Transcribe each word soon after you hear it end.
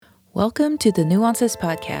Welcome to the Nuances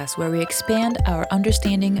Podcast, where we expand our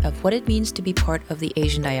understanding of what it means to be part of the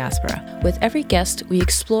Asian diaspora. With every guest, we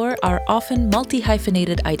explore our often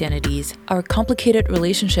multi-hyphenated identities, our complicated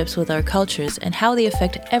relationships with our cultures, and how they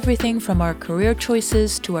affect everything from our career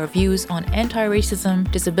choices to our views on anti-racism,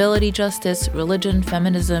 disability justice, religion,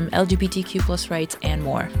 feminism, LGBTQ+ rights, and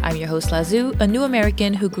more. I'm your host, Lazu, a new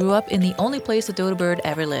American who grew up in the only place a dodo bird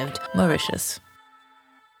ever lived, Mauritius.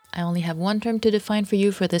 I only have one term to define for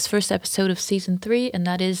you for this first episode of Season 3, and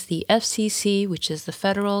that is the FCC, which is the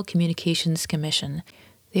Federal Communications Commission.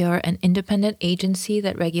 They are an independent agency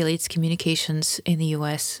that regulates communications in the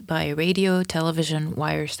U.S. by radio, television,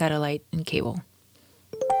 wire, satellite, and cable.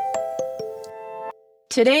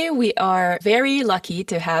 Today, we are very lucky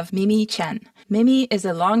to have Mimi Chen. Mimi is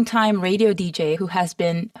a longtime radio DJ who has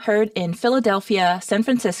been heard in Philadelphia, San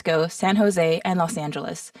Francisco, San Jose, and Los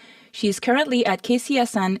Angeles. She's currently at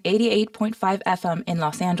KCSN 88.5 FM in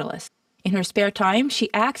Los Angeles. In her spare time, she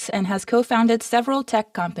acts and has co-founded several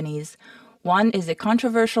tech companies. One is a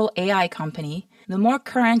controversial AI company. The more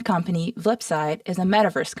current company, Flipside, is a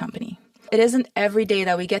metaverse company. It isn't every day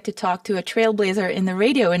that we get to talk to a trailblazer in the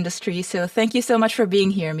radio industry, so thank you so much for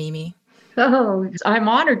being here, Mimi. Oh, I'm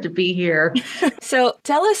honored to be here. So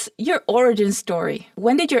tell us your origin story.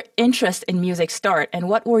 When did your interest in music start, and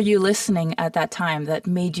what were you listening at that time that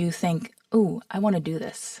made you think, ooh, I want to do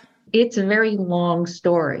this? It's a very long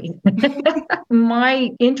story.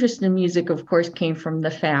 My interest in music, of course, came from the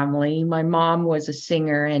family. My mom was a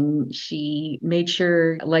singer, and she made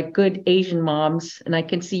sure, like good Asian moms, and I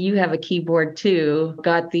can see you have a keyboard too,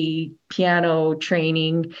 got the piano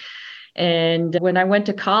training. And when I went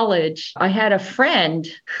to college, I had a friend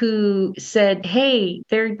who said, hey,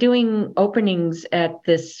 they're doing openings at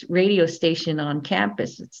this radio station on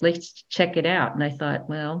campus. Let's check it out. And I thought,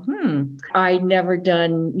 well, I'd never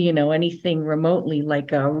done, anything remotely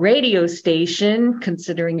like a radio station,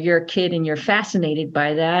 considering you're a kid and you're fascinated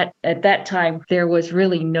by that. At that time, there was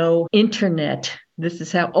really no internet. This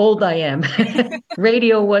is how old I am.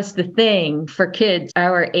 Radio was the thing for kids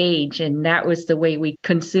our age, and that was the way we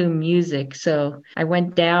consume music. So I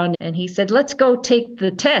went down and he said, let's go take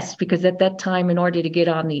the test, because at that time, in order to get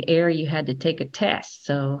on the air, you had to take a test.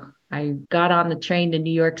 So I got on the train to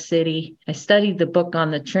New York City. I studied the book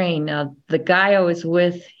on the train. Now, the guy I was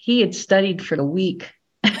with, he had studied for the week.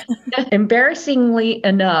 Embarrassingly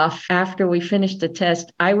enough, after we finished the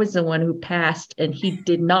test, I was the one who passed and he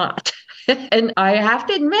did not. And I have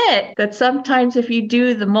to admit that sometimes if you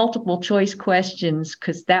do the multiple choice questions,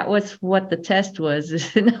 because that was what the test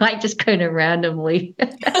was, and I just kind of randomly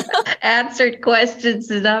answered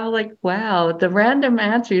questions, and I'm like, wow, the random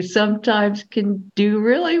answers sometimes can do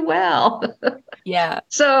really well. Yeah.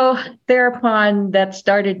 So thereupon, that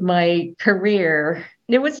started my career.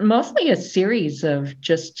 It was mostly a series of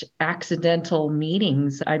just accidental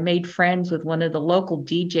meetings. I made friends with one of the local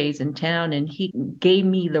DJs in town, and he gave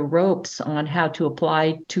me the ropes on how to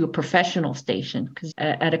apply to a professional station. Because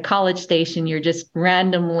at a college station, you're just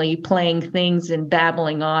randomly playing things and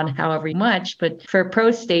babbling on however much. But for a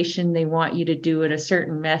pro station, they want you to do it a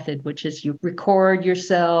certain method, which is you record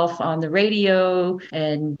yourself on the radio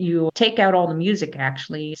and you take out all the music,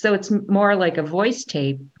 actually. So it's more like a voice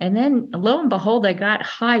tape. And then lo and behold, I got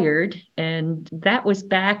hired, and that was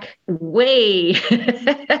back way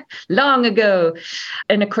long ago.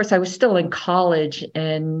 And of course, I was still in college,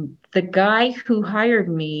 and the guy who hired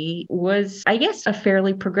me was, I guess, a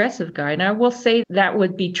fairly progressive guy. And I will say that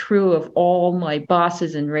would be true of all my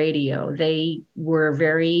bosses in radio. They were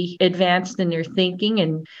very advanced in their thinking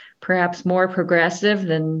and perhaps more progressive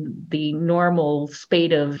than the normal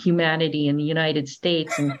spate of humanity in the United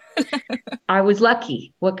States. And I was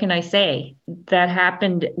lucky. What can I say? That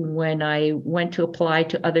happened when I went to apply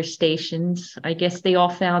to other stations. I guess they all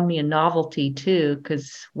found me a novelty too,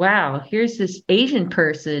 because wow, here's this Asian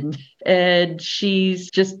person and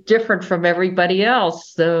she's just different from everybody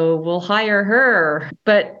else. So we'll hire her.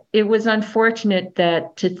 But it was unfortunate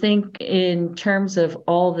that to think in terms of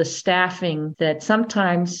all the staffing that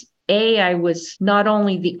sometimes I was not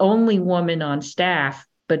only the only woman on staff,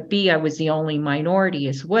 but B, I was the only minority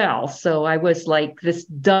as well. So I was like this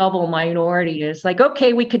double minority. It's like,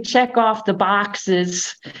 okay, we could check off the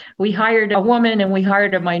boxes. We hired a woman and we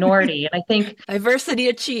hired a minority. And I think diversity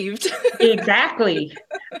achieved. Exactly.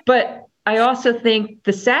 But I also think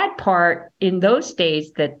the sad part in those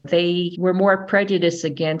days that they were more prejudiced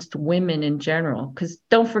against women in general, because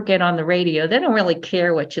don't forget, on the radio, they don't really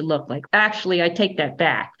care what you look like. Actually, I take that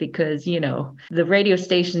back, because, the radio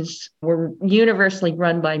stations were universally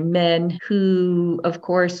run by men who, of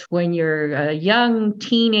course, when you're a young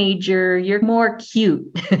teenager, you're more cute.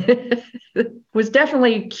 was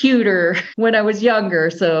definitely cuter when I was younger.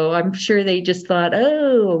 So I'm sure they just thought,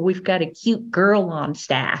 oh, we've got a cute girl on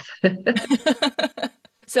staff.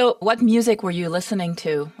 So, what music were you listening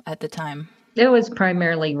to at the time? It was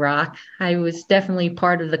primarily rock. I was definitely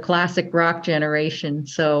part of the classic rock generation.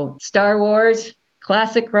 So Star Wars,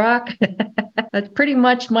 classic rock. That's pretty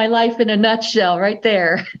much my life in a nutshell right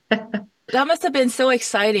there. That must have been so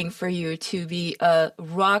exciting for you to be a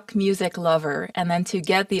rock music lover and then to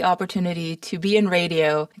get the opportunity to be in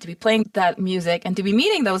radio, to be playing that music and to be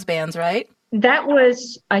meeting those bands, right? That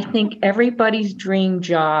was, I think, everybody's dream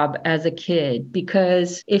job as a kid,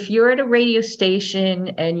 because if you're at a radio station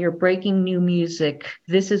and you're breaking new music,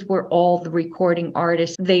 this is where all the recording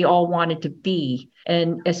artists, they all wanted to be.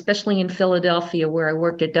 And especially in Philadelphia, where I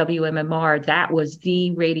worked at WMMR, that was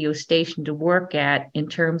the radio station to work at in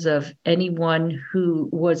terms of anyone who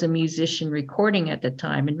was a musician recording at the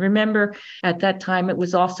time. And remember, at that time, it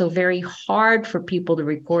was also very hard for people to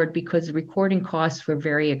record because the recording costs were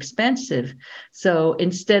very expensive. So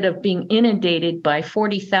instead of being inundated by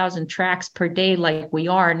 40,000 tracks per day like we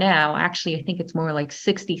are now, actually, I think it's more like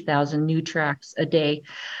 60,000 new tracks a day.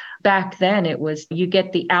 Back then, it was you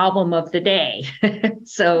get the album of the day.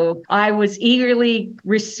 So I was eagerly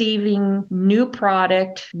receiving new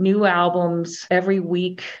product, new albums every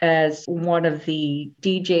week as one of the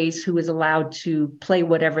DJs who was allowed to play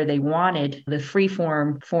whatever they wanted, the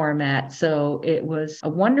freeform format. So it was a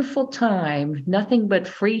wonderful time, nothing but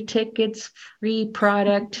free tickets, free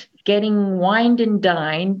product, getting wined and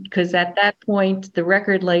dined, because at that point, the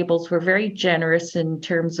record labels were very generous in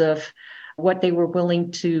terms of what they were willing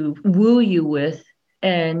to woo you with.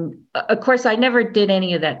 And of course, I never did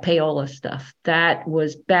any of that payola stuff. That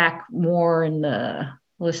was back more in the,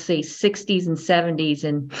 let's say, 60s and 70s.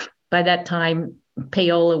 And by that time,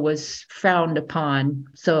 payola was frowned upon.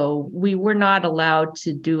 So we were not allowed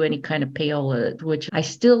to do any kind of payola, which I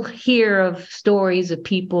still hear of stories of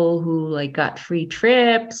people who like got free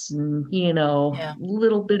trips and, Yeah.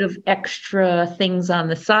 little bit of extra things on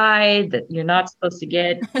the side that you're not supposed to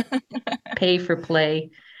get, pay for play.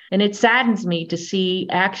 And it saddens me to see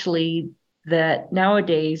actually that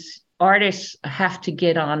nowadays artists have to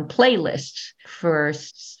get on playlists for,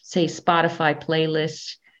 say, Spotify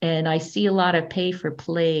playlists. And I see a lot of pay for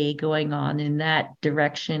play going on in that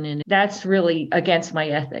direction. And that's really against my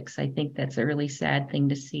ethics. I think that's a really sad thing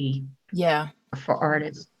to see Yeah. for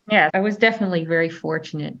artists. Yeah, I was definitely very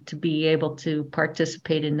fortunate to be able to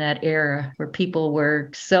participate in that era where people were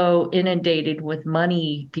so inundated with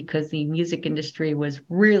money because the music industry was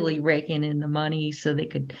really raking in the money so they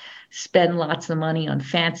could spend lots of money on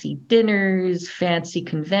fancy dinners, fancy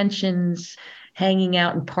conventions, hanging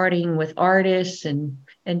out and partying with artists and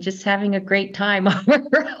just having a great time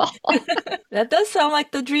overall. That does sound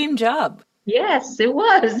like the dream job. Yes, it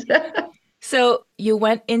was. So you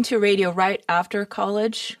went into radio right after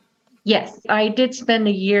college? Yes, I did spend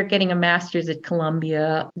a year getting a master's at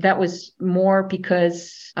Columbia. That was more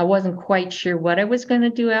because I wasn't quite sure what I was going to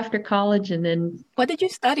do after college. And then What did you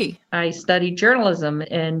study? I studied journalism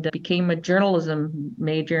and became a journalism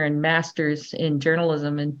major and master's in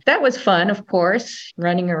journalism. And that was fun, of course,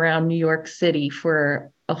 running around New York City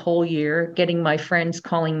for a whole year, getting my friends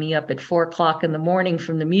calling me up at 4 o'clock in the morning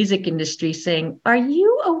from the music industry saying, "Are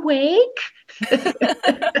you awake?"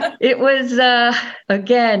 It was,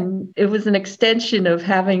 again, it was an extension of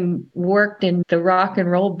having worked in the rock and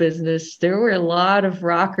roll business. There were a lot of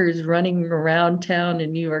rockers running around town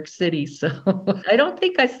in New York City. So I don't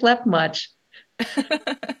think I slept much.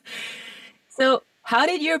 So, how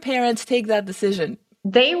did your parents take that decision?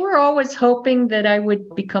 They were always hoping that I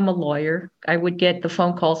would become a lawyer. I would get the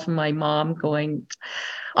phone calls from my mom going,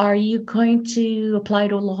 "Are you going to apply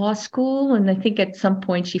to law school?" And I think at some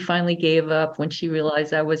point she finally gave up when she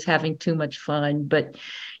realized I was having too much fun. But,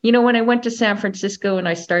 when I went to San Francisco and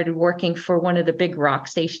I started working for one of the big rock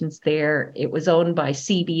stations there, it was owned by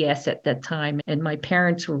CBS at that time. And my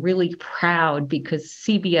parents were really proud because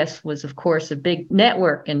CBS was, of course, a big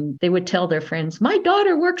network. And they would tell their friends, "My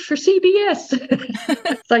daughter works for CBS."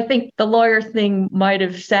 So I think the lawyer thing might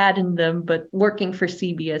have saddened them, but working for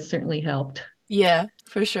CBS certainly helped. Yeah,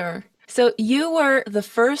 for sure. So you were the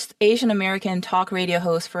first Asian American talk radio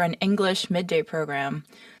host for an English midday program.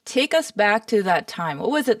 Take us back to that time. What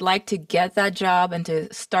was it like to get that job and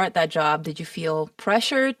to start that job? Did you feel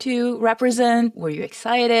pressure to represent? Were you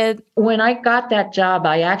excited? When I got that job,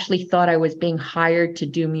 I actually thought I was being hired to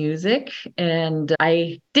do music, and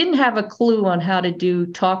I didn't have a clue on how to do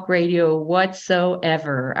talk radio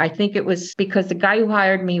whatsoever. I think it was because the guy who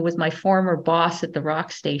hired me was my former boss at the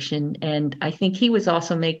rock station, and I think he was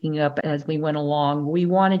also making up as we went along. We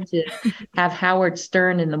wanted to have Howard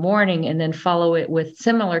Stern in the morning and then follow it with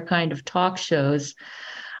similar kind of talk shows.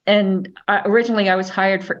 And originally, I was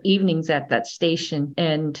hired for evenings at that station,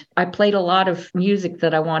 and I played a lot of music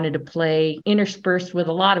that I wanted to play, interspersed with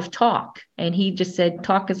a lot of talk. And he just said,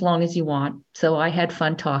 talk as long as you want. So I had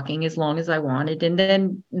fun talking as long as I wanted. And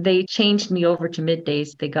then they changed me over to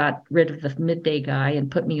middays. They got rid of the midday guy and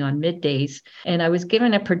put me on middays. And I was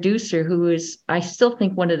given a producer who is, I still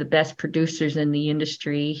think, one of the best producers in the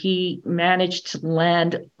industry. He managed to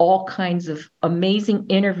land all kinds of amazing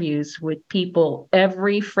interviews with people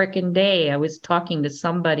every frickin' day. I was talking to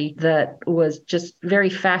somebody that was just very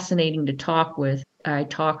fascinating to talk with. I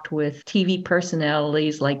talked with TV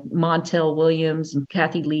personalities like Montel Williams and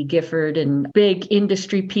Kathy Lee Gifford and big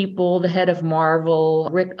industry people, the head of Marvel,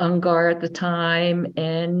 Rick Ungar at the time,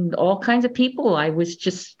 and all kinds of people I was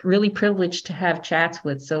just really privileged to have chats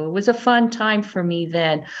with. So it was a fun time for me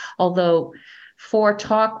then, although for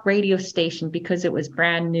talk radio station, because it was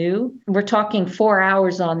brand new, we're talking 4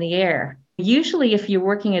 hours on the air. Usually, if you're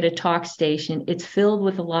working at a talk station, it's filled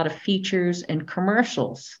with a lot of features and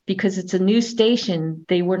commercials because it's a new station.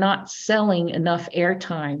 They were not selling enough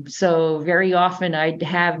airtime. So very often I'd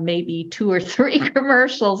have maybe 2 or 3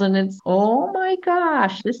 commercials and it's, oh my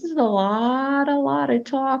gosh, this is a lot of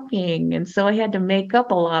talking. And so I had to make up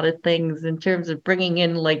a lot of things in terms of bringing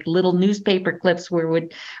in like little newspaper clips where we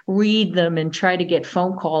would read them and try to get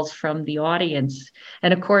phone calls from the audience.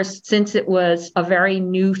 And of course, since it was a very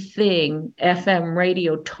new thing, FM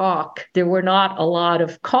radio talk, there were not a lot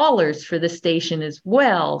of callers for the station as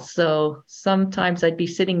well. So sometimes I'd be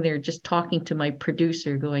sitting there just talking to my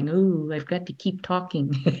producer going, ooh, I've got to keep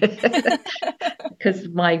talking. Because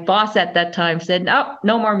my boss at that time said, oh,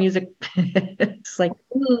 no more music. It's like,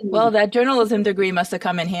 ooh. Well, that journalism degree must have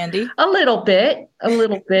come in handy. A little bit.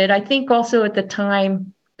 I think also at the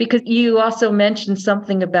time, because you also mentioned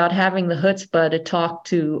something about having the chutzpah to talk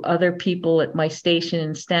to other people at my station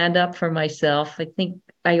and stand up for myself. I think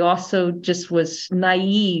I also just was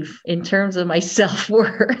naive in terms of my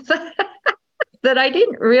self-worth. That I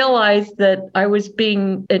didn't realize that I was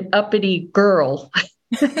being an uppity girl.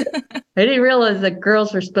 I didn't realize that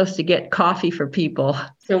girls were supposed to get coffee for people.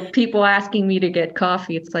 So people asking me to get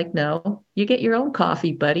coffee, it's like, no, you get your own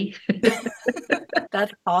coffee, buddy.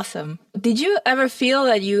 That's awesome. Did you ever feel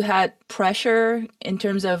that you had pressure in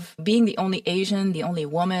terms of being the only Asian, the only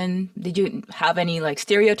woman? Did you have any like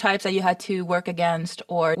stereotypes that you had to work against,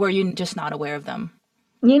 or were you just not aware of them?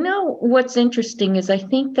 You know, what's interesting is I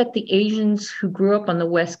think that the Asians who grew up on the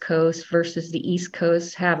West Coast versus the East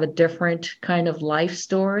Coast have a different kind of life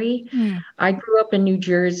story. I grew up in New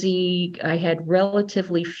Jersey. I had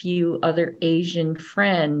relatively few other Asian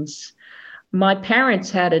friends. My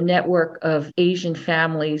parents had a network of Asian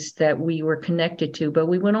families that we were connected to, but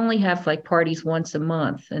we would only have like parties once a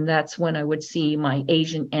month. And that's when I would see my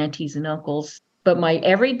Asian aunties and uncles. But my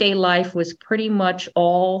everyday life was pretty much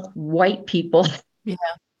all white people. Yeah.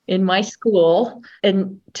 In my school.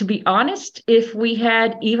 And to be honest, if we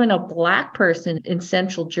had even a Black person in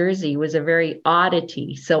Central Jersey, it was a very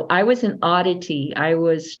oddity. So I was an oddity. I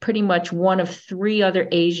was pretty much one of 3 other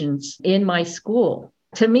Asians in my school.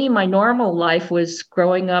 To me, my normal life was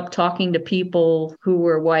growing up talking to people who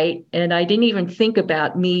were white. And I didn't even think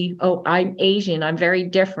about me, oh, I'm Asian, I'm very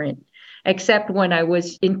different. Except when I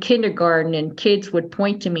was in kindergarten and kids would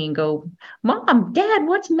point to me and go, Mom, Dad,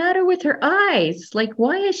 what's the matter with her eyes? Like,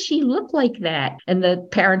 why does she look like that? And the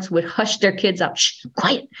parents would hush their kids up, shh,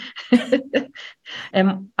 quiet.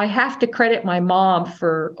 And I have to credit my mom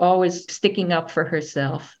for always sticking up for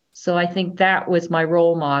herself. So I think that was my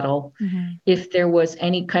role model. Mm-hmm. If there was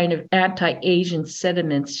any kind of anti-Asian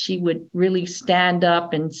sentiments, she would really stand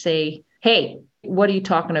up and say, hey, what are you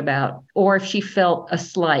talking about? Or if she felt a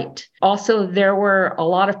slight. Also, there were a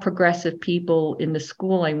lot of progressive people in the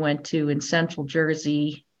school I went to in Central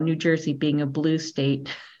Jersey, New Jersey being a blue state.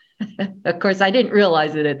 Of course, I didn't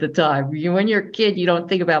realize it at the time. When you're a kid, you don't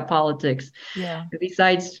think about politics. Yeah.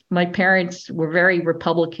 Besides, my parents were very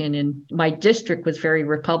Republican and my district was very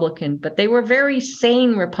Republican, but they were very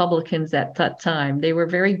sane Republicans at that time. They were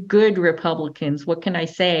very good Republicans. What can I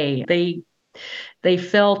say? They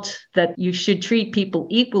felt that you should treat people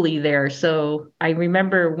equally there. So I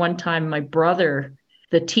remember one time my brother,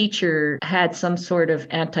 the teacher, had some sort of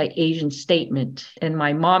anti-Asian statement, and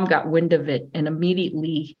my mom got wind of it and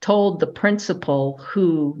immediately told the principal,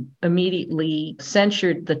 who immediately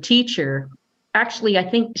censured the teacher. Actually, I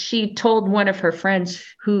think she told one of her friends,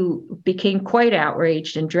 who became quite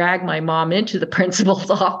outraged and dragged my mom into the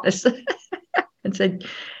principal's office and said,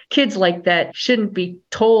 kids like that shouldn't be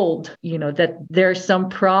told, that there's some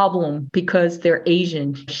problem because they're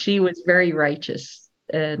Asian. She was very righteous.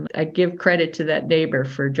 And I give credit to that neighbor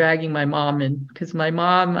for dragging my mom in, because my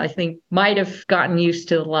mom, I think, might have gotten used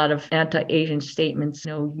to a lot of anti-Asian statements.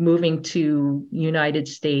 Moving to United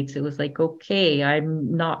States, it was like, okay,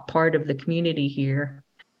 I'm not part of the community here.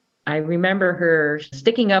 I remember her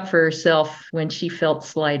sticking up for herself when she felt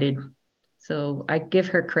slighted. So I give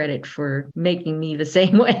her credit for making me the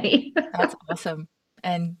same way. That's awesome.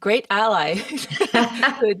 And great ally.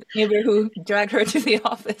 Good neighbor who dragged her to the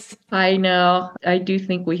office. I know. I do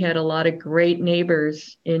think we had a lot of great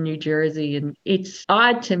neighbors in New Jersey. And it's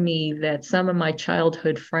odd to me that some of my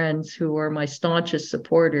childhood friends who were my staunchest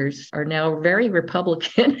supporters are now very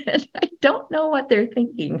Republican. And I don't know what they're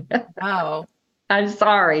thinking. Wow. I'm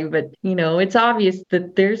sorry, but it's obvious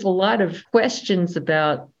that there's a lot of questions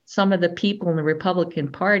about some of the people in the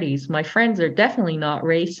Republican parties. My friends are definitely not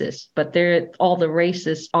racist, but all the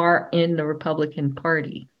racists are in the Republican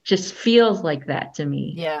Party. Just feels like that to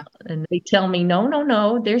me. Yeah. And they tell me,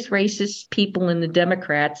 no, there's racist people in the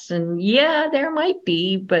Democrats. And yeah, there might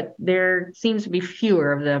be, but there seems to be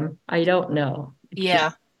fewer of them. I don't know.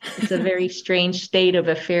 Yeah. It's a very strange state of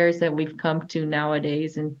affairs that we've come to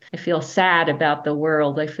nowadays. And I feel sad about the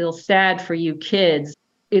world. I feel sad for you kids.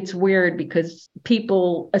 It's weird because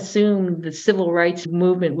people assumed the civil rights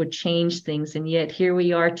movement would change things. And yet here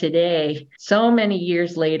we are today, so many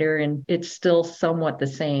years later, and it's still somewhat the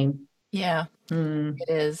same. Yeah, it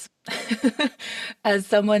is. As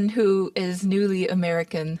someone who is newly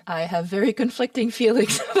American, I have very conflicting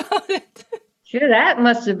feelings about it. Sure, that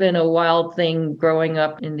must have been a wild thing growing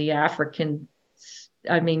up in the African.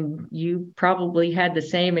 I mean, you probably had the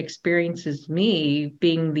same experience as me,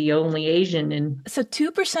 being the only Asian in. So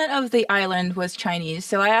 2% of the island was Chinese.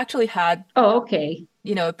 So I actually had, Oh, okay.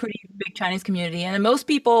 a pretty big Chinese community. And most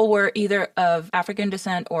people were either of African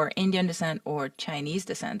descent or Indian descent or Chinese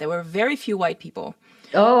descent. There were very few white people.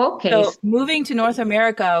 Oh, okay. So moving to North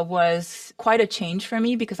America was quite a change for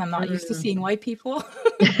me because I'm not used to seeing white people.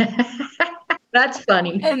 That's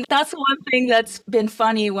funny. And that's one thing that's been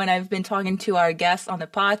funny when I've been talking to our guests on the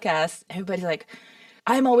podcast. Everybody's like,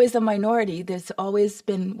 I'm always the minority. There's always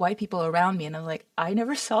been white people around me. And I'm like, I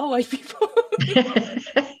never saw white people.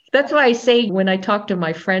 That's why I say when I talk to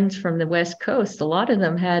my friends from the West Coast, a lot of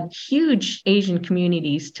them had huge Asian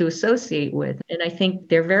communities to associate with. And I think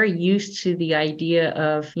they're very used to the idea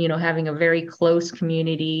of, having a very close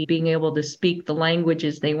community, being able to speak the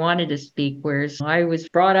languages they wanted to speak. Whereas I was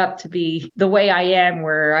brought up to be the way I am,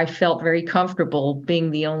 where I felt very comfortable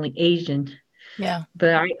being the only Asian. Yeah.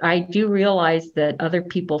 But I do realize that other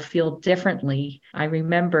people feel differently. I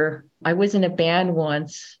remember I was in a band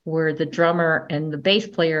once where the drummer and the bass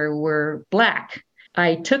player were Black.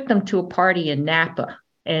 I took them to a party in Napa,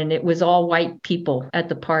 and it was all white people at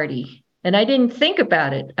the party. And I didn't think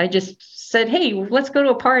about it. I just said, hey, let's go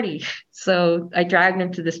to a party. So I dragged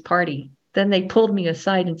them to this party. Then they pulled me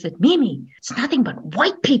aside and said, Mimi, it's nothing but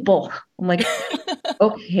white people. I'm like,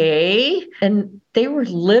 okay. And they were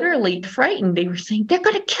literally frightened. They were saying, they're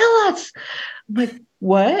going to kill us. I'm like,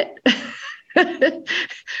 what?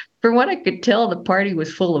 From what I could tell, the party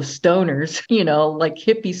was full of stoners, like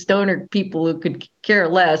hippie stoner people who could care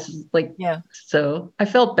less. Yeah. So I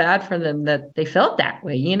felt bad for them that they felt that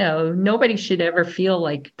way. Nobody should ever feel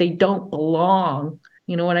like they don't belong.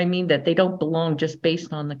 You know what I mean? That they don't belong just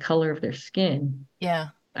based on the color of their skin. Yeah.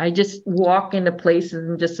 I just walk into places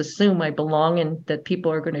and just assume I belong and that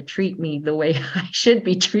people are going to treat me the way I should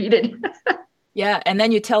be treated. Yeah. And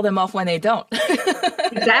then you tell them off when they don't.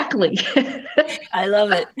 Exactly. I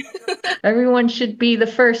love it. Everyone should be the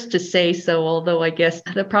first to say so, although I guess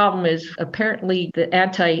the problem is apparently the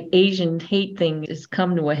anti-Asian hate thing has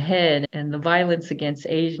come to a head and the violence against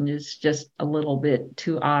Asian is just a little bit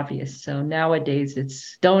too obvious. So nowadays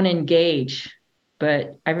it's don't engage.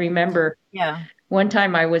 But I remember one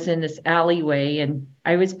time I was in this alleyway and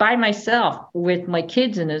I was by myself with my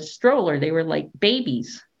kids in a stroller. They were like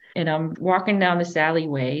babies. And I'm walking down this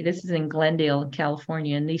alleyway. This is in Glendale,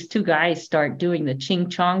 California. And these two guys start doing the ching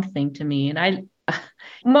chong thing to me. And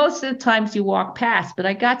most of the times you walk past, but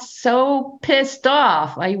I got so pissed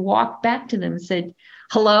off. I walked back to them and said,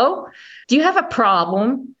 hello, do you have a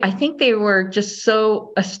problem? I think they were just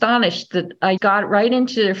so astonished that I got right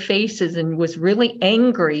into their faces and was really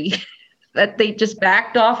angry that they just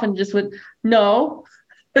backed off and just went, no.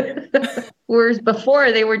 Whereas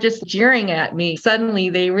before they were just jeering at me. Suddenly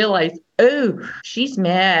they realized, oh, she's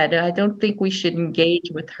mad. I don't think we should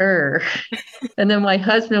engage with her. And then my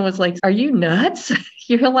husband was like, are you nuts?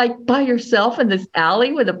 You're like by yourself in this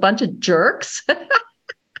alley with a bunch of jerks?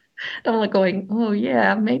 I'm like going, oh,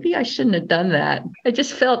 yeah, maybe I shouldn't have done that. I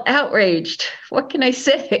just felt outraged. What can I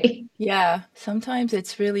say? Yeah, sometimes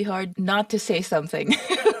it's really hard not to say something.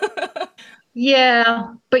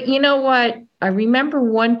 Yeah, but you know what? I remember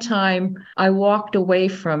one time I walked away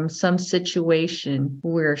from some situation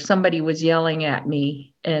where somebody was yelling at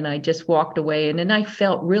me, and I just walked away. And then I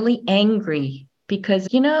felt really angry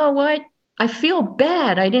because you know what? I feel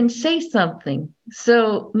bad. I didn't say something.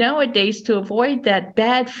 So nowadays, to avoid that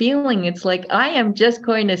bad feeling, it's like I am just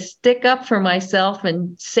going to stick up for myself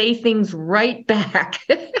and say things right back.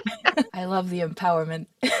 I love the empowerment.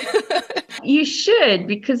 You should,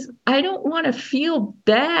 because I don't want to feel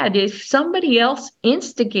bad if somebody else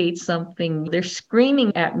instigates something. They're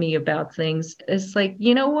screaming at me about things. It's like,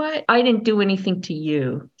 you know what? I didn't do anything to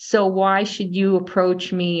you. So why should you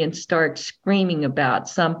approach me and start screaming about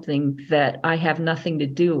something that I have nothing to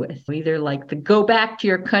do with? Either like the go back to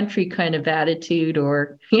your country kind of attitude,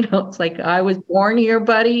 or, it's like I was born here,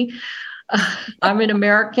 buddy. I'm an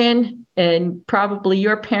American, and probably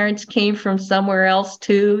your parents came from somewhere else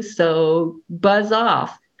too. So buzz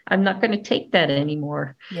off. I'm not going to take that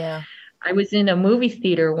anymore. Yeah. I was in a movie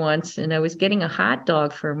theater once and I was getting a hot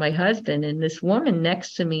dog for my husband. And this woman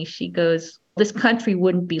next to me, she goes, "This country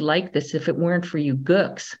wouldn't be like this if it weren't for you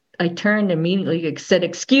gooks." I turned immediately and said,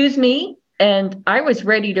 "Excuse me." And I was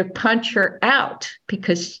ready to punch her out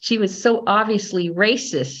because she was so obviously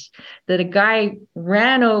racist that a guy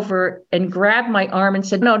ran over and grabbed my arm and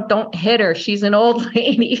said, "No, don't hit her. She's an old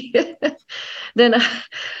lady." Then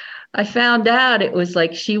I found out it was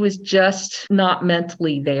like she was just not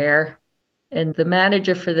mentally there. And the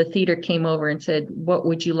manager for the theater came over and said, "What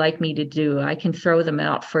would you like me to do? I can throw them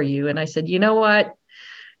out for you." And I said, "You know what?"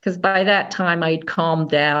 Because by that time I'd calmed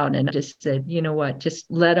down and just said, "You know what? Just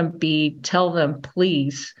let them be. Tell them,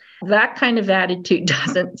 please." That kind of attitude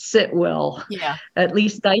doesn't sit well. Yeah. At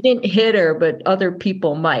least I didn't hit her, but other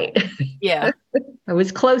people might. Yeah. I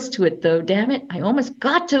was close to it though. Damn it. I almost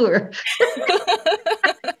got to her.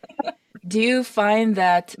 Do you find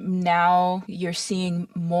that now you're seeing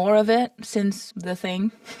more of it since the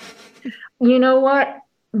thing? You know what?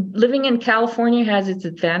 Living in California has its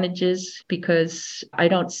advantages because I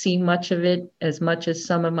don't see much of it as much as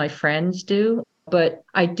some of my friends do. But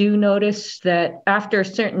I do notice that after a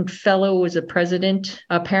certain fellow was a president,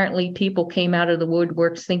 apparently people came out of the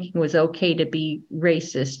woodworks thinking it was okay to be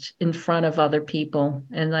racist in front of other people.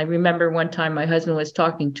 And I remember one time my husband was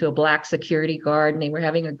talking to a black security guard and they were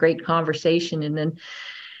having a great conversation. And then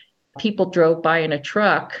people drove by in a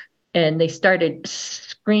truck and they started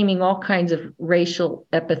screaming all kinds of racial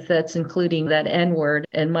epithets, including that N word.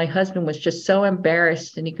 And my husband was just so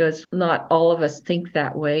embarrassed. And he goes, "Not all of us think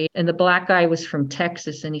that way." And the black guy was from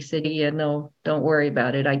Texas. And he said, "Yeah, no, don't worry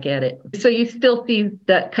about it. I get it." So you still see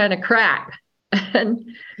that kind of crap. And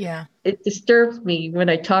Yeah. it disturbs me when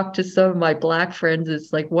I talk to some of my black friends.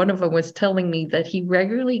 It's like one of them was telling me that he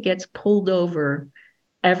regularly gets pulled over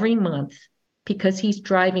every month because he's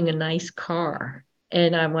driving a nice car.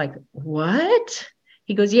 And I'm like, "What?"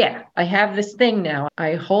 He goes, "Yeah, I have this thing now.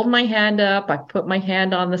 I hold my hand up, I put my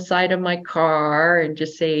hand on the side of my car and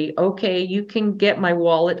just say, 'Okay, you can get my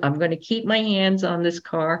wallet. I'm going to keep my hands on this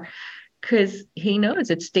car.'" Because he knows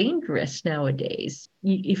it's dangerous nowadays.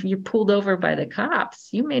 If you're pulled over by the cops,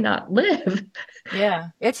 you may not live. Yeah.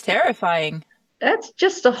 It's terrifying. That's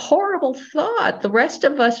just a horrible thought. The rest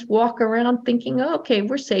of us walk around thinking, "Oh, okay,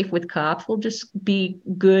 we're safe with cops. We'll just be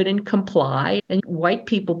good and comply." And white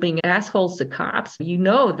people being assholes to cops, you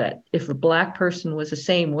know that if a black person was the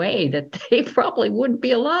same way, that they probably wouldn't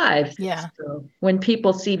be alive. Yeah. So when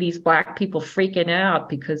people see these black people freaking out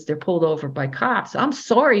because they're pulled over by cops, I'm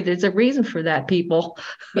sorry, there's a reason for that, people.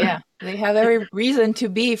 Yeah. They have every reason to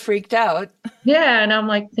be freaked out. Yeah, and I'm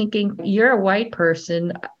like thinking, you're a white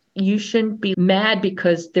person. You shouldn't be mad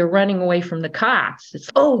because they're running away from the cops. It's,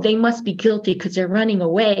 "Oh, they must be guilty because they're running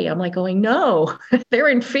away." I'm like going, "No, they're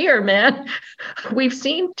in fear, man." We've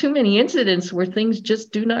seen too many incidents where things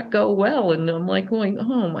just do not go well. And I'm like going,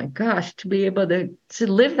 oh my gosh, to be able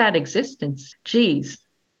to live that existence. Geez.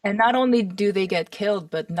 And not only do they get killed,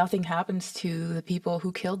 but nothing happens to the people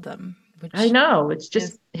who killed them, I which know, it's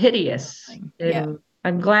just is hideous. yeah. And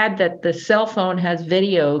I'm glad that the cell phone has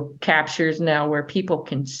video captures now where people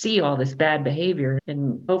can see all this bad behavior.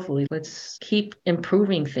 And hopefully, let's keep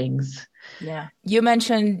improving things. Yeah. You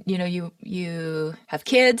mentioned, you have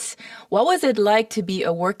kids. What was it like to be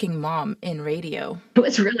a working mom in radio? It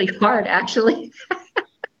was really hard, actually.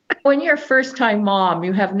 When you're a first time mom,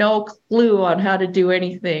 you have no clue on how to do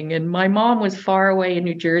anything. And my mom was far away in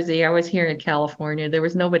New Jersey. I was here in California. There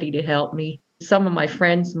was nobody to help me. Some of my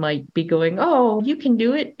friends might be going, "Oh, you can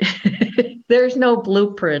do it." There's no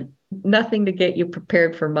blueprint. nothing to get you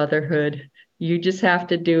prepared for motherhood. You just have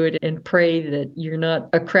to do it and pray that you're not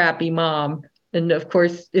a crappy mom. And of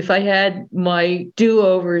course, if I had my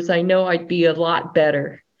do-overs, I know I'd be a lot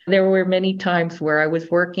better. There were many times where I was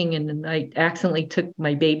working and I accidentally took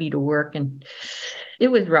my baby to work, and it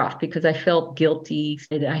was rough because I felt guilty.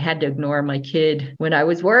 I had to ignore my kid when I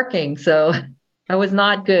was working. So I was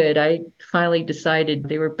not good. I finally decided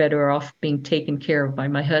they were better off being taken care of by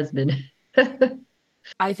my husband.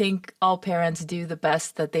 I think all parents do the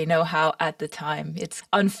best that they know how at the time. It's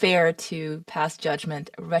unfair to pass judgment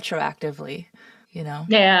retroactively, you know?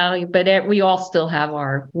 Yeah, but we all still have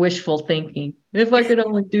our wishful thinking. If I could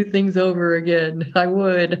only do things over again, I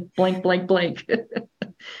would. Blank, blank, blank.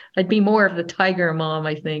 I'd be more of the tiger mom,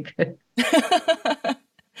 I think.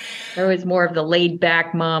 I was more of the laid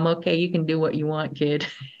back mom. Okay, you can do what you want, kid.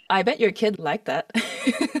 I bet your kid liked that.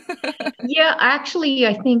 Yeah, actually,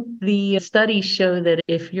 I think the studies show that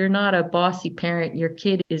if you're not a bossy parent, your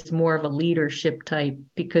kid is more of a leadership type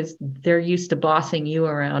because they're used to bossing you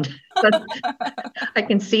around. I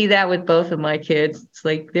can see that with both of my kids. It's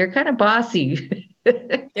like they're kind of bossy.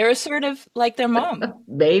 They're assertive like their mom.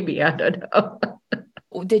 Maybe, I don't know.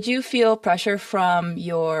 Did you feel pressure from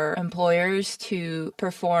your employers to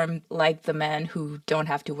perform like the men who don't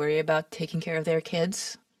have to worry about taking care of their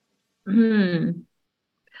kids? Hmm.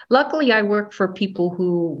 Luckily, I worked for people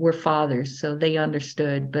who were fathers, so they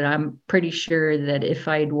understood. But I'm pretty sure that if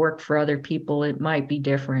I had worked for other people, it might be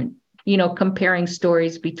different. Comparing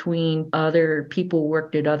stories between other people who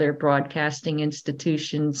worked at other broadcasting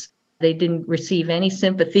institutions, they didn't receive any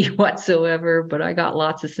sympathy whatsoever, but I got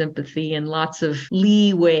lots of sympathy and lots of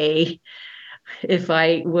leeway. If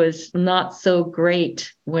I was not so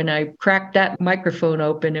great when I cracked that microphone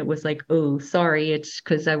open, it was like, oh, sorry, it's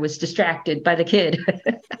because I was distracted by the kid.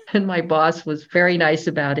 And my boss was very nice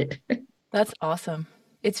about it. That's awesome.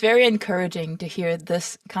 It's very encouraging to hear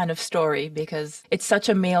this kind of story because it's such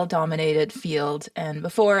a male dominated field. And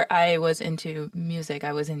before I was into music,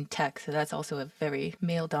 I was in tech. So that's also a very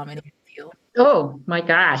male dominated field. Oh my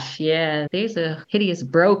gosh. Yeah. There's a hideous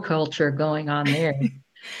bro culture going on there.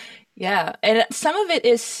 Yeah. And some of it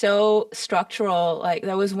is so structural. Like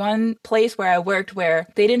there was one place where I worked where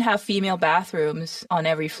they didn't have female bathrooms on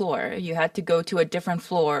every floor. You had to go to a different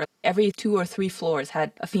floor. Every 2 or 3 floors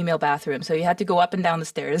had a female bathroom. So you had to go up and down the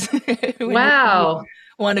stairs when you Wow.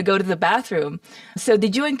 want to go to the bathroom. So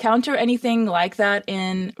did you encounter anything like that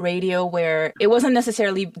in radio where it wasn't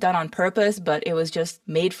necessarily done on purpose, but it was just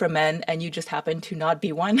made for men and you just happened to not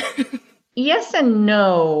be one? Yes and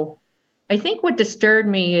no. I think what disturbed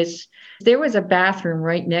me is there was a bathroom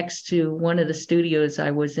right next to one of the studios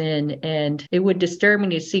I was in, and it would disturb me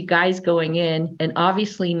to see guys going in and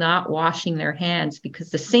obviously not washing their hands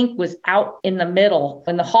because the sink was out in the middle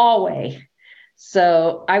in the hallway.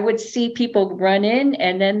 So I would see people run in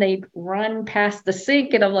and then they'd run past the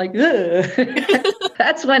sink, and I'm like, ugh.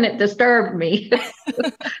 That's when it disturbed me.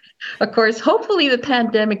 Of course, hopefully the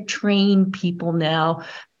pandemic trained people now.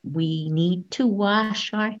 We need to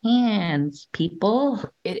wash our hands, people.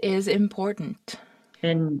 It is important.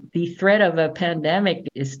 And the threat of a pandemic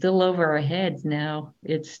is still over our heads now.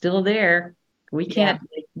 It's still there. We Yeah. can't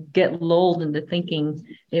get lulled into thinking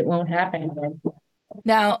it won't happen again.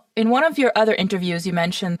 Now, in one of your other interviews, you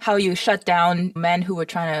mentioned how you shut down men who were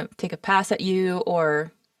trying to take a pass at you,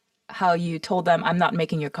 or how you told them, I'm not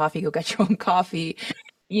making your coffee, go get your own coffee.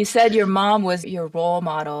 You said your mom was your role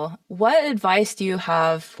model. What advice do you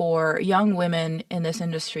have for young women in this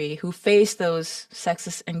industry who face those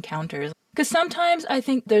sexist encounters? Because sometimes I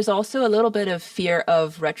think there's also a little bit of fear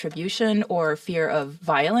of retribution or fear of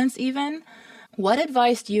violence, even. What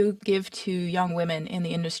advice do you give to young women in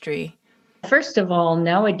the industry? First of all,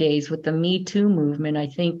 nowadays with the Me Too movement, I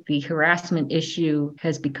think the harassment issue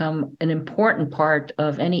has become an important part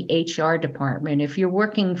of any HR department. If you're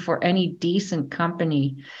working for any decent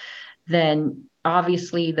company, then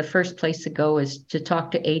obviously the first place to go is to talk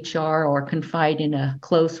to HR or confide in a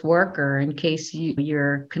close worker in case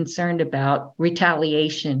you're concerned about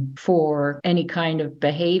retaliation for any kind of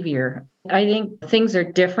behavior. I think things are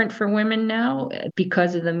different for women now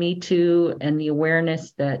because of the Me Too and the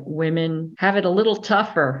awareness that women have it a little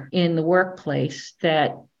tougher in the workplace,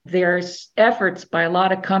 that there's efforts by a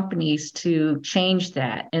lot of companies to change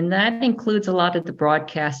that. And that includes a lot of the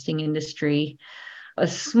broadcasting industry.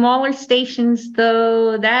 Smaller stations,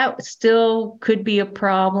 though, that still could be a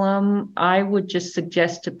problem. I would just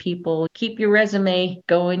suggest to people keep your resume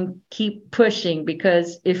going, keep pushing,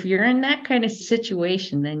 because if you're in that kind of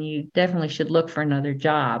situation, then you definitely should look for another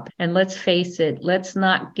job. And let's face it, let's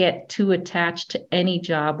not get too attached to any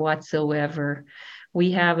job whatsoever.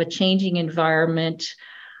 We have a changing environment.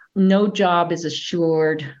 No job is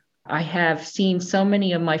assured. I have seen so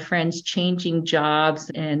many of my friends changing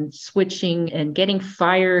jobs and switching and getting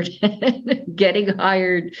fired, getting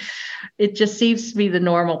hired. It just seems to be the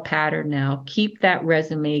normal pattern now. Keep that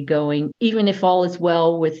resume going, even if all is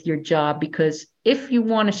well with your job, because if you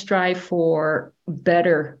want to strive for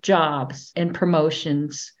better jobs and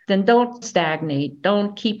promotions, then don't stagnate.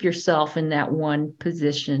 Don't keep yourself in that one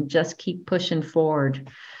position. Just keep pushing forward.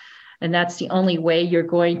 And that's the only way you're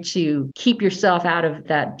going to keep yourself out of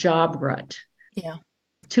that job rut. Yeah.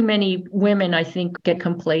 Too many women, I think, get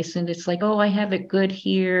complacent. It's like, oh, I have it good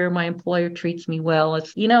here. My employer treats me well.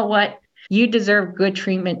 It's, you know what? You deserve good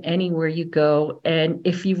treatment anywhere you go. And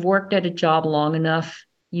if you've worked at a job long enough,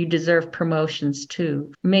 you deserve promotions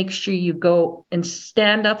too. Make sure you go and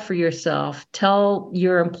stand up for yourself. Tell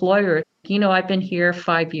your employer, I've been here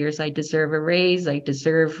 5 years. I deserve a raise. I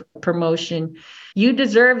deserve promotion. You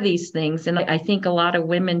deserve these things. And I think a lot of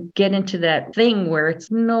women get into that thing where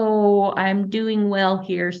it's, no, I'm doing well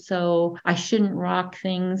here, so I shouldn't rock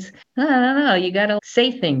things. No. You got to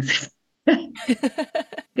say things.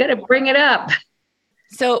 Got to bring it up.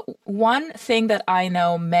 So, one thing that I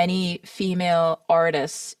know many female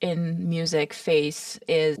artists in music face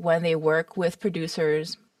is when they work with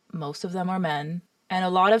producers, most of them are men. And a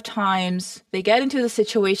lot of times they get into the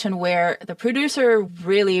situation where the producer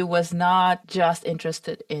really was not just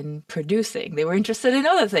interested in producing, they were interested in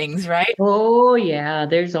other things, right? Oh, yeah,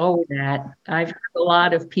 there's always that. I've heard a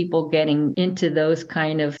lot of people getting into those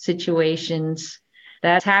kind of situations.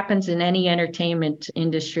 That happens in any entertainment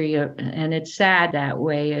industry, and it's sad that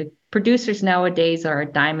way. Producers nowadays are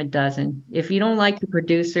a dime a dozen. If you don't like the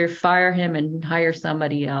producer, fire him and hire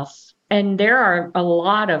somebody else. And there are a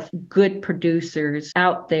lot of good producers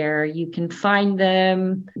out there. You can find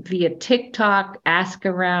them via TikTok, ask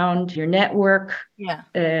around your network, Yeah.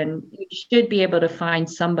 and you should be able to find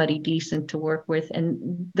somebody decent to work with.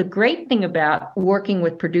 And the great thing about working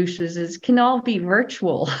with producers is it can all be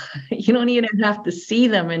virtual. You don't even have to see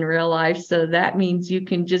them in real life. So that means you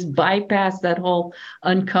can just bypass that whole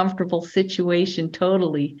uncomfortable situation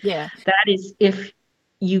totally. Yeah. That is if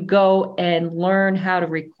you go and learn how to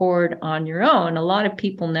record on your own. A lot of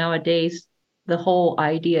people nowadays, the whole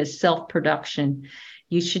idea is self-production.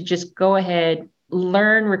 You should just go ahead,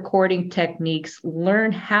 learn recording techniques,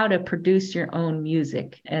 learn how to produce your own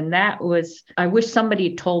music. And I wish somebody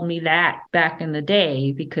had told me that back in the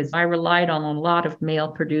day, because I relied on a lot of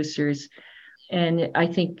male producers. And I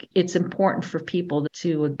think it's important for people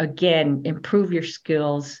to, again, improve your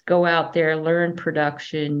skills, go out there, learn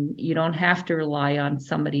production. You don't have to rely on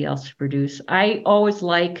somebody else to produce. I always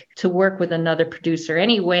like to work with another producer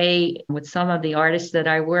anyway, with some of the artists that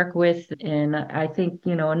I work with. And I think,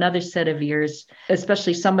 another set of ears,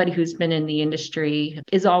 especially somebody who's been in the industry,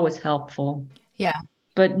 is always helpful. Yeah.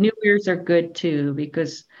 But new ears are good too,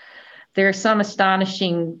 because there are some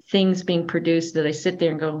astonishing things being produced that I sit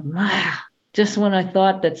there and go, wow. Just when I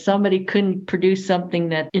thought that somebody couldn't produce something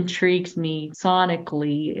that intrigues me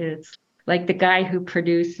sonically, it's like the guy who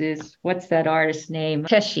produces, what's that artist's name?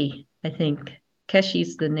 Keshi, I think.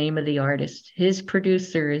 Keshi's the name of the artist. His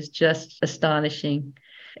producer is just astonishing.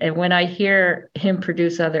 And when I hear him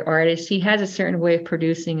produce other artists, he has a certain way of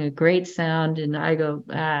producing a great sound. And I go,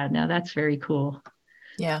 now that's very cool.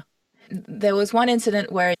 Yeah. There was one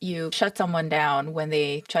incident where you shut someone down when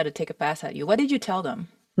they tried to take a pass at you. What did you tell them?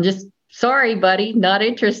 Just sorry, buddy, not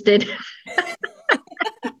interested.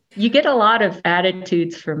 You get a lot of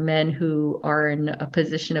attitudes from men who are in a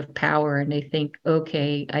position of power and they think,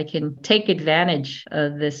 okay, I can take advantage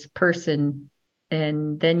of this person.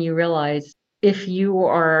 And then you realize if you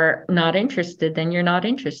are not interested, then you're not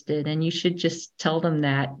interested. And you should just tell them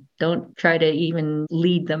that. Don't try to even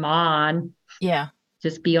lead them on. Yeah.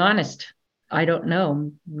 Just be honest. I don't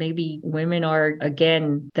know. Maybe women are,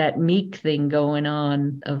 again, that meek thing going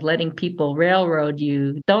on of letting people railroad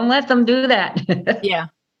you. Don't let them do that. Yeah.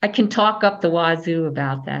 I can talk up the wazoo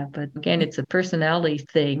about that, but again, it's a personality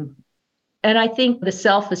thing. And I think the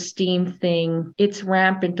self-esteem thing, it's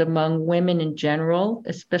rampant among women in general,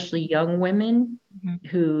 especially young women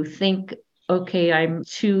who think, okay, I'm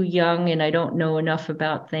too young and I don't know enough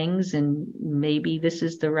about things, and maybe this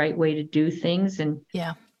is the right way to do things. And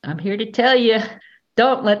Yeah. I'm here to tell you,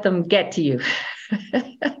 don't let them get to you.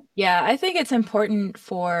 Yeah, I think it's important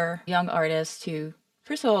for young artists to,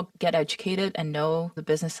 first of all, get educated and know the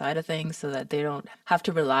business side of things so that they don't have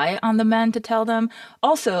to rely on the men to tell them.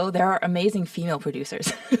 Also, there are amazing female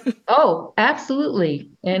producers. Oh, absolutely.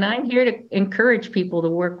 And I'm here to encourage people to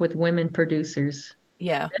work with women producers.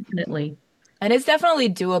 Yeah. Definitely. And it's definitely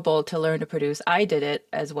doable to learn to produce. I did it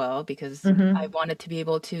as well because I Hmm. wanted to be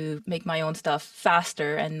able to make my own stuff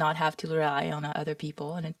faster and not have to rely on other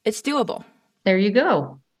people. And it's doable. There you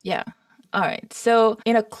go. Yeah. All right. So,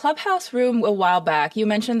 in a clubhouse room a while back, you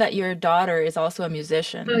mentioned that your daughter is also a Oh,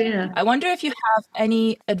 musician. yeah. I wonder if you have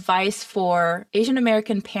any advice for Asian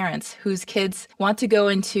American parents whose kids want to go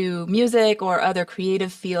into music or other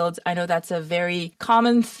creative fields. I know that's a very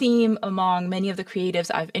common theme among many of the creatives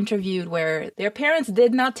I've interviewed where their parents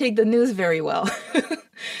did not take the news very well.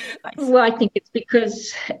 Nice. Well, I think it's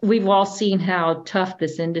because we've all seen how tough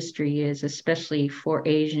this industry is, especially for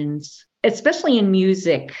Asians, especially in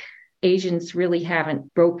music. Asians really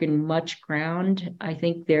haven't broken much ground. I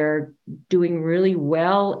think they're doing really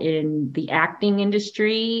well in the acting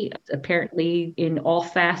industry. Apparently, in all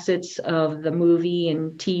facets of the movie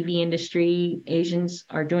and TV industry, Asians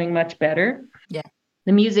are doing much better. Yeah.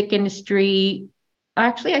 The music industry,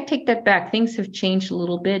 actually, I take that back. Things have changed a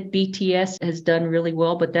little bit. BTS has done really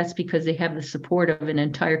well, but that's because they have the support of an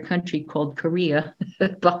entire country called Korea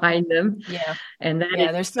behind them. Yeah. And that is,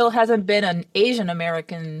 Yeah. There still hasn't been an Asian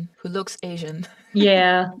American who looks Asian.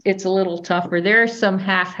 yeah, it's a little tougher. There are some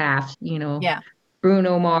half-halves, Yeah.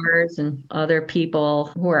 Bruno Mars and other people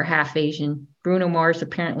who are half Asian. Bruno Mars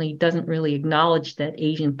apparently doesn't really acknowledge that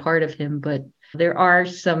Asian part of him, but there are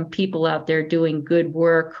some people out there doing good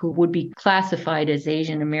work who would be classified as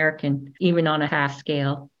Asian American, even on a half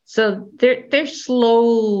scale. So there's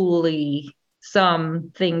slowly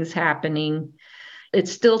some things happening.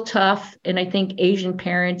 It's still tough. And I think Asian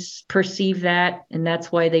parents perceive that. And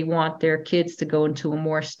that's why they want their kids to go into a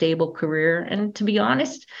more stable career. And to be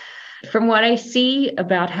honest, from what I see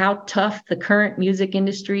about how tough the current music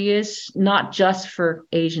industry is, not just for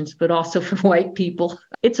Asians, but also for white people,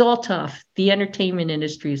 it's all tough. The entertainment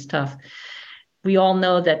industry is tough. We all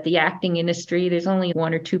know that the acting industry, there's only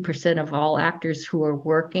 1 or 2% of all actors who are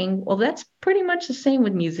working. Well, that's pretty much the same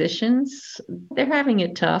with musicians. They're having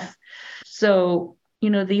it tough. So,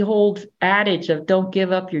 the old adage of don't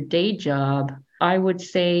give up your day job, I would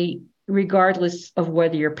say, regardless of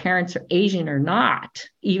whether your parents are Asian or not,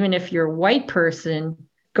 even if you're a white person,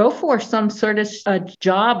 go for some sort of a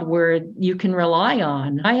job where you can rely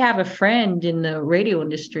on. I have a friend in the radio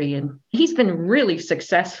industry, and he's been really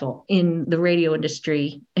successful in the radio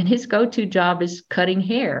industry, and his go-to job is cutting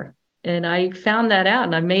hair. And I found that out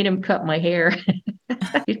and I made him cut my hair.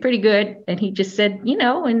 He's pretty good. And he just said,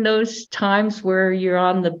 in those times where you're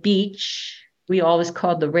on the beach, we always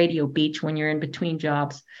call the radio beach when you're in between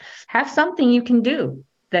jobs, have something you can do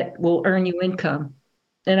that will earn you income.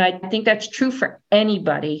 And I think that's true for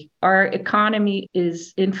anybody. Our economy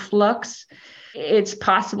is in flux. It's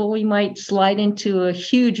possible we might slide into a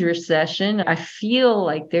huge recession. I feel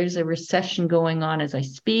like there's a recession going on as I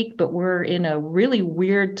speak, but we're in a really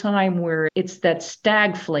weird time where it's that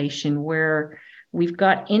stagflation where we've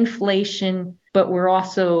got inflation, but we're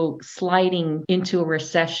also sliding into a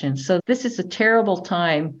recession. So this is a terrible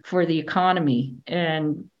time for the economy.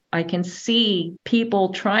 And I can see people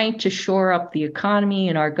trying to shore up the economy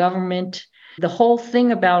and our government. The whole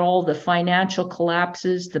thing about all the financial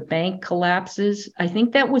collapses, the bank collapses, I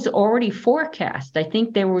think that was already forecast. I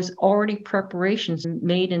think there was already preparations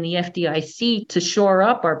made in the FDIC to shore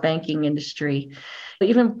up our banking industry,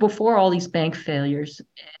 even before all these bank failures.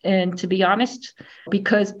 And to be honest,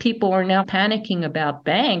 because people are now panicking about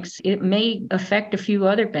banks, it may affect a few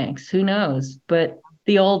other banks. Who knows? But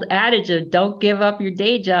the old adage of don't give up your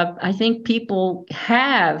day job, I think people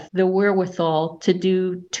have the wherewithal to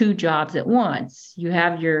do two jobs at once. You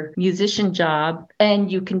have your musician job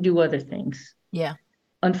and you can do other things. Yeah.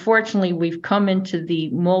 Unfortunately, we've come into the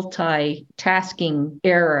multitasking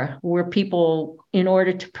era where people, in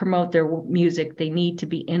order to promote their music, they need to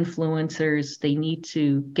be influencers. They need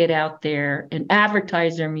to get out there and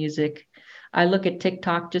advertise their music. I look at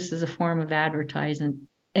TikTok just as a form of advertising.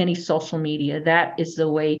 Any social media, that is the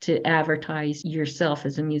way to advertise yourself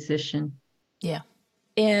as a musician. Yeah.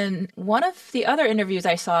 In one of the other interviews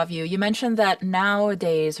I saw of you, you mentioned that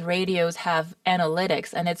nowadays radios have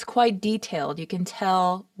analytics and it's quite detailed. You can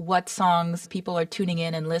tell what songs people are tuning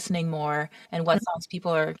in and listening more and what songs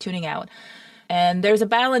people are tuning out. And there's a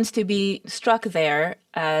balance to be struck there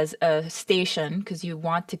as a station because you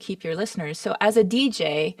want to keep your listeners. So, as a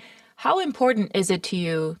DJ, how important is it to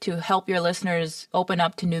you to help your listeners open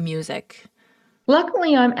up to new music?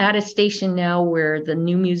 Luckily, I'm at a station now where the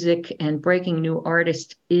new music and breaking new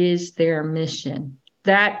artists is their mission.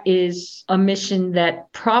 That is a mission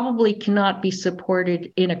that probably cannot be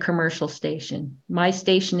supported in a commercial station. My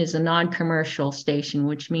station is a non-commercial station,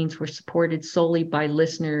 which means we're supported solely by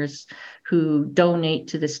listeners who donate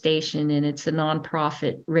to the station, and it's a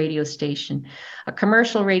nonprofit radio station. A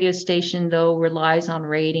commercial radio station, though, relies on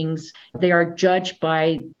ratings. They are judged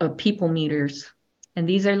by people meters. And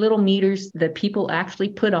these are little meters that people actually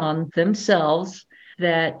put on themselves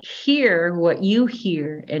that hear what you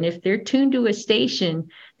hear. And if they're tuned to a station,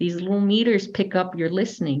 these little meters pick up your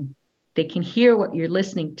listening. They can hear what you're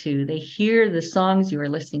listening to. They hear the songs you are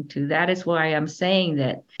listening to. That is why I'm saying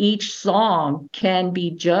that each song can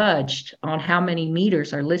be judged on how many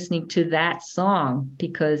meters are listening to that song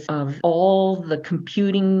because of all the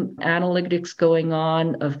computing analytics going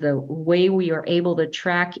on, of the way we are able to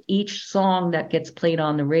track each song that gets played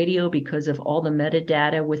on the radio because of all the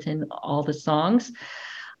metadata within all the songs.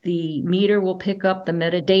 The meter will pick up the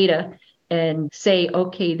metadata and say,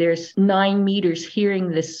 okay, there's 9 meters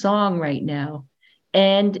hearing this song right now.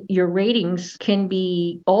 And your ratings can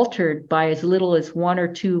be altered by as little as 1 or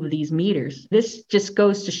 2 of these meters. This just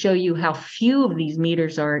goes to show you how few of these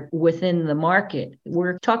meters are within the market.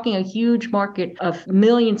 We're talking a huge market of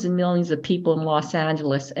millions and millions of people in Los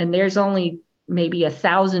Angeles, and there's only maybe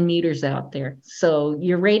 1,000 meters out there. So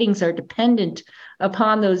your ratings are dependent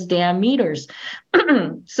upon those damn meters.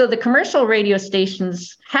 So the commercial radio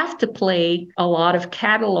stations have to play a lot of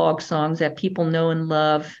catalog songs that people know and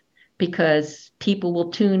love, because people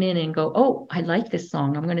will tune in and go, oh, I like this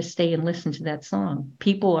song. I'm going to stay and listen to that song.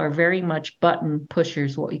 People are very much button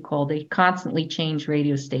pushers, what we call. They constantly change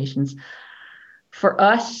radio stations. For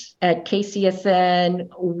us at KCSN,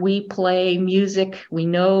 we play music. We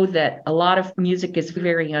know that a lot of music is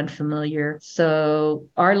very unfamiliar. So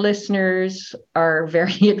our listeners are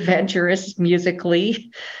very adventurous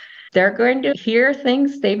musically. They're going to hear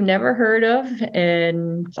things they've never heard of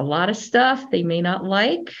and a lot of stuff they may not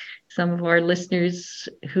like. Some of our listeners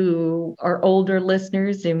who are older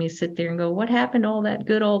listeners, they may sit there and go, what happened to all that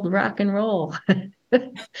good old rock and roll?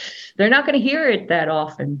 They're not going to hear it that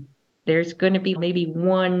often. There's going to be maybe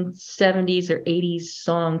one 70s or 80s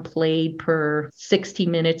song played per 60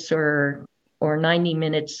 minutes or 90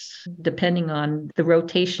 minutes, depending on the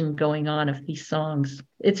rotation going on of these songs.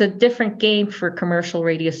 It's a different game for commercial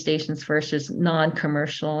radio stations versus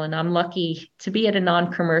non-commercial. And I'm lucky to be at a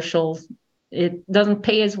non-commercial. It doesn't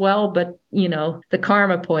pay as well, but the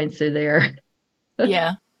karma points are there.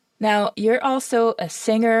 Yeah. Now, you're also a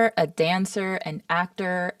singer, a dancer, an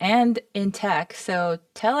actor, and in tech. So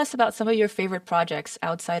tell us about some of your favorite projects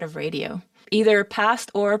outside of radio, either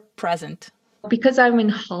past or present. Because I'm in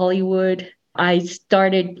Hollywood, I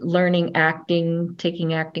started learning acting,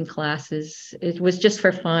 taking acting classes. It was just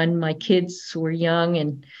for fun. My kids were young,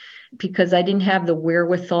 and because I didn't have the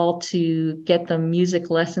wherewithal to get them music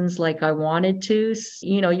lessons like I wanted to.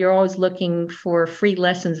 You're always looking for free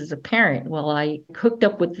lessons as a parent. Well, I hooked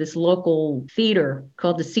up with this local theater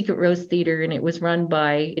called the Secret Rose Theater, and it was run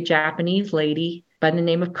by a Japanese lady by the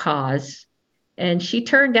name of Kaz. And she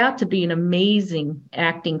turned out to be an amazing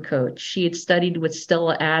acting coach. She had studied with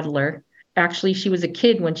Stella Adler. Actually, she was a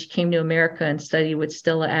kid when she came to America and studied with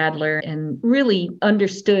Stella Adler and really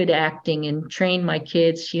understood acting and trained my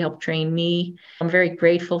kids. She helped train me. I'm very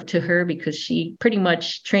grateful to her because she pretty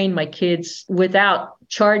much trained my kids without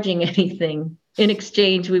charging anything. In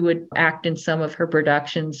exchange, we would act in some of her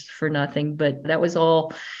productions for nothing, but that was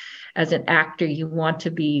all. As an actor, you want to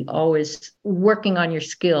be always working on your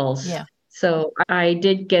skills. Yeah. So I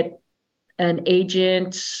did get an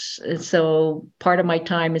agent. So part of my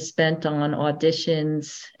time is spent on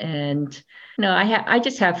auditions, and I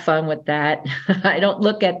just have fun with that. I don't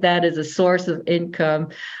look at that as a source of income,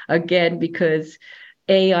 again, because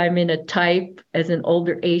I'm in a type. As an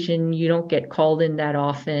older Asian, you don't get called in that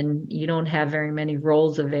often. You don't have very many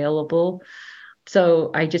roles available. So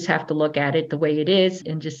I just have to look at it the way it is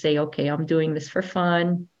and just say, okay, I'm doing this for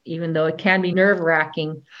fun, even though it can be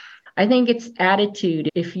nerve-wracking. I think it's attitude.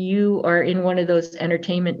 If you are in one of those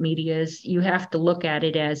entertainment medias, you have to look at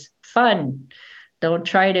it as fun. Don't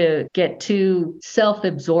try to get too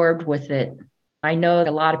self-absorbed with it. I know a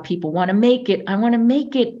lot of people want to make it. I want to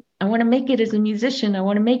make it. I want to make it as a musician. I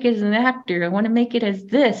want to make it as an actor. I want to make it as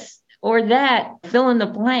this or that. Fill in the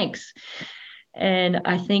blanks. And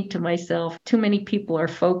I think to myself, too many people are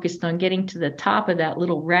focused on getting to the top of that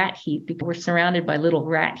little rat heap because we're surrounded by little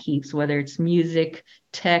rat heaps, whether it's music,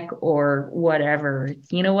 tech, or whatever.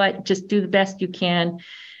 You know what? Just do the best you can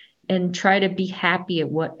and try to be happy at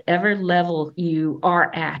whatever level you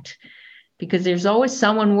are at, because there's always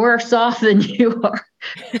someone worse off than you are.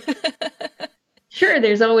 Sure,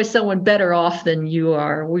 there's always someone better off than you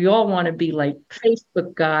are. We all want to be like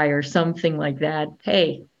Facebook guy or something like that.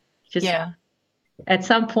 Hey, just Yeah. at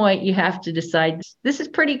some point you have to decide this is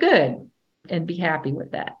pretty good and be happy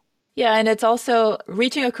with that. Yeah, and it's also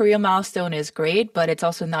reaching a career milestone is great, but it's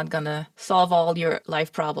also not gonna solve all your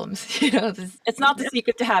life problems. It's not the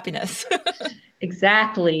secret to happiness.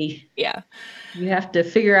 Exactly. Yeah. You have to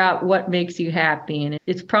figure out what makes you happy, and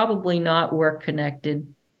it's probably not work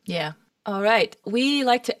connected. Yeah. All right. We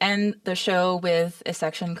like to end the show with a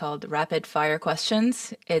section called Rapid Fire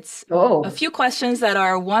Questions. It's a Oh, few questions that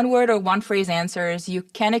are one word or one phrase answers. You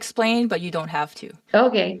can explain, but you don't have to.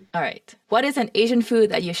 okay. All right. What is an Asian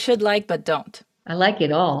food that you should like but don't? I like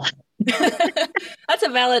it all, That's a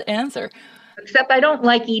valid answer. except I don't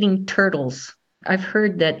like eating turtles. I've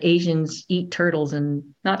heard that Asians eat turtles and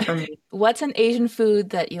not for me. What's an Asian food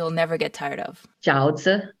that you'll never get tired of? Jiaozi,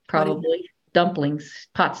 What is probably. Dumplings,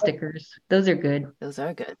 pot stickers. Those are good. Those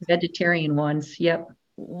are good. Vegetarian ones. Yep.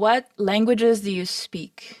 What languages do you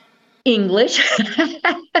speak? English,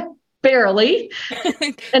 barely,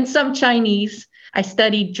 and some Chinese. I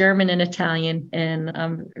studied German and Italian, and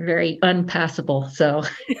I'm very unpassable. So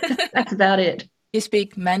that's about it. You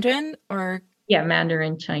speak Mandarin or Yeah,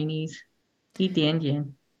 Mandarin, Chinese,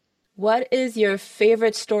 Indian. what is your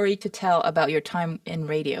favorite story to tell about your time in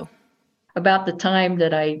radio? About the time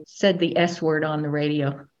that I said the S word on the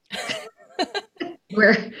radio,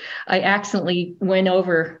 where I accidentally went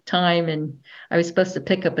over time and I was supposed to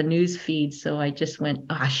pick up a news feed. So I just went,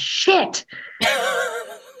 ah, shit,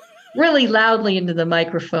 really loudly into the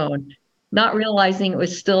microphone, not realizing it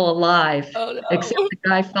was still alive, Oh except no. the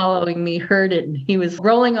guy following me heard it and he was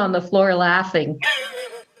rolling on the floor laughing.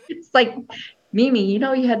 It's like, Mimi, you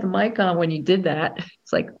had the mic on when you did that.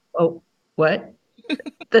 It's like, oh, what?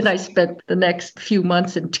 Then I spent the next few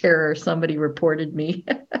months in terror. Somebody reported me.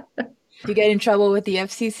 You get in trouble with the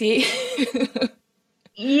FCC?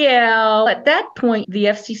 Yeah, at that point, the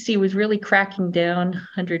FCC was really cracking down.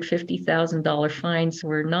 $150,000 fines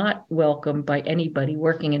were not welcomed by anybody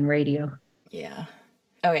working in radio. Yeah.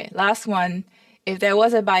 Okay, last one. If there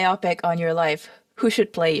was a biopic on your life, who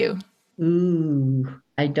should play you? Ooh,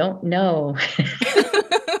 I don't know.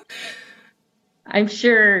 I'm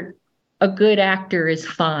sure a good actor is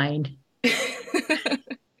fine.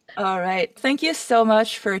 All right. Thank you so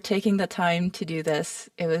much for taking the time to do this.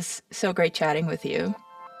 It was so great chatting with you.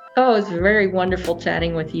 Oh, it's very wonderful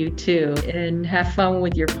chatting with you too. And have fun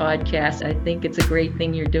with your podcast. I think it's a great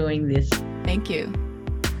thing you're doing this. Thank you.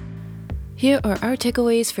 Here are our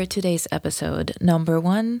takeaways for today's episode. Number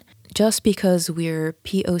 1, just because we're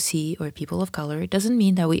POC or people of color doesn't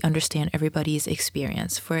mean that we understand everybody's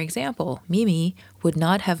experience. For example, Mimi would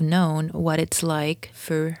not have known what it's like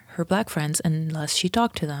for her black friends unless she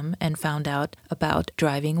talked to them and found out about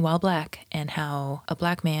driving while black and how a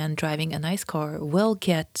black man driving a nice car will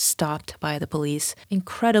get stopped by the police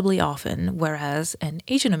incredibly often, whereas an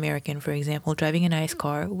Asian American, for example, driving a nice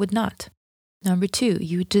car would not. Number 2,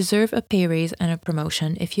 you deserve a pay raise and a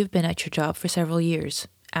promotion if you've been at your job for several years.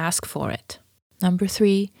 Ask for it. Number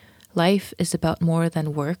 3, life is about more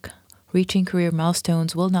than work. Reaching career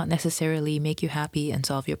milestones will not necessarily make you happy and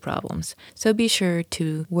solve your problems, so be sure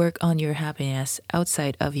to work on your happiness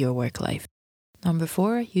outside of your work life. Number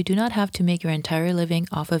 4, you do not have to make your entire living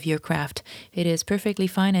off of your craft. It is perfectly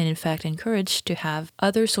fine and in fact encouraged to have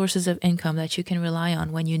other sources of income that you can rely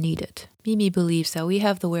on when you need it. Mimi believes that we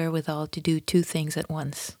have the wherewithal to do 2 things at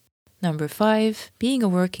once. Number 5, being a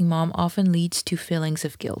working mom often leads to feelings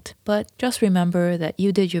of guilt, but just remember that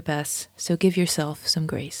you did your best, so give yourself some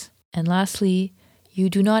grace. And lastly, you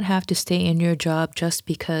do not have to stay in your job just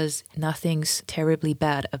because nothing's terribly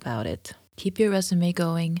bad about it. Keep your resume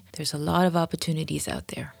going. There's a lot of opportunities out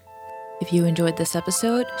there. If you enjoyed this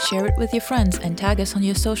episode, share it with your friends and tag us on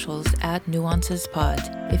your socials at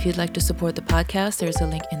NuancesPod. If you'd like to support the podcast, there's a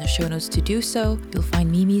link in the show notes to do so. You'll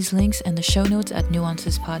find Mimi's links in the show notes at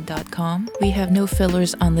nuancespod.com. We have no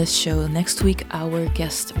fillers on this show. Next week, our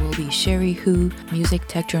guest will be Sherry Hu, music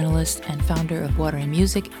tech journalist and founder of Water and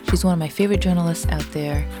Music. She's one of my favorite journalists out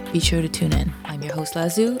there. Be sure to tune in. I'm your host,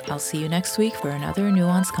 Lazu. I'll see you next week for another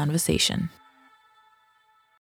nuanced conversation.